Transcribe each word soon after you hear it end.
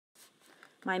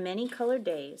My Many Colored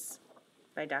Days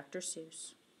by Dr.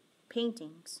 Seuss.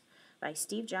 Paintings by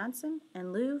Steve Johnson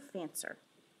and Lou Fancer.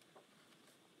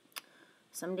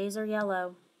 Some days are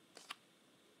yellow.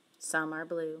 Some are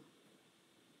blue.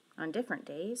 On different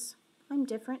days, I'm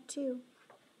different too.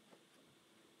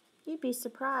 You'd be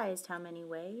surprised how many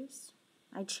ways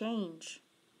I change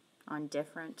on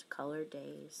different colored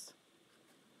days.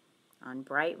 On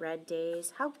bright red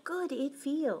days, how good it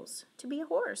feels to be a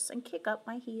horse and kick up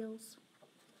my heels.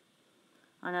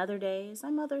 On other days,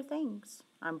 I'm other things.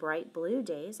 On bright blue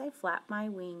days, I flap my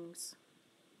wings.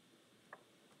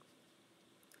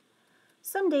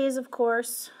 Some days, of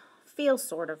course, feel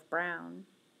sort of brown.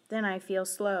 Then I feel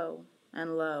slow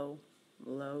and low,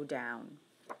 low down.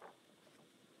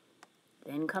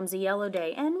 Then comes a yellow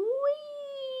day, and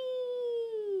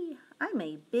whee! I'm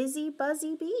a busy,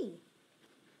 buzzy bee.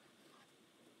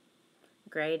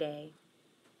 Gray day.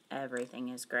 Everything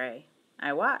is gray.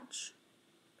 I watch,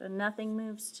 but nothing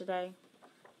moves today.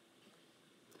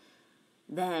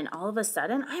 Then, all of a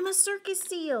sudden, I'm a circus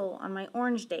seal on my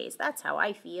orange days. That's how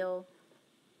I feel.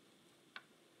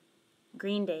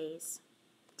 Green days.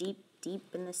 Deep,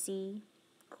 deep in the sea.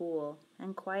 Cool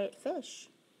and quiet fish.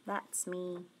 That's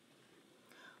me.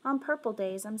 On purple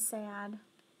days, I'm sad.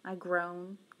 I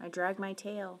groan. I drag my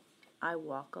tail. I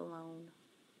walk alone.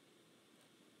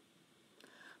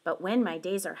 But when my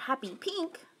days are happy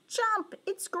pink, jump!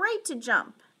 It's great to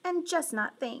jump and just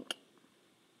not think.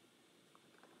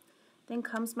 Then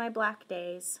comes my black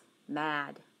days,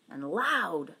 mad and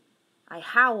loud. I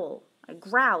howl, I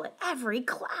growl at every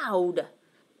cloud.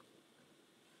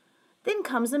 Then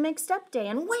comes a mixed up day,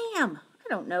 and wham! I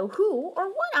don't know who or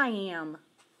what I am.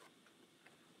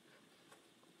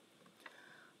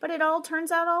 But it all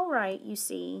turns out all right, you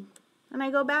see, and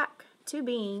I go back to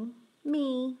being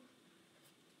me.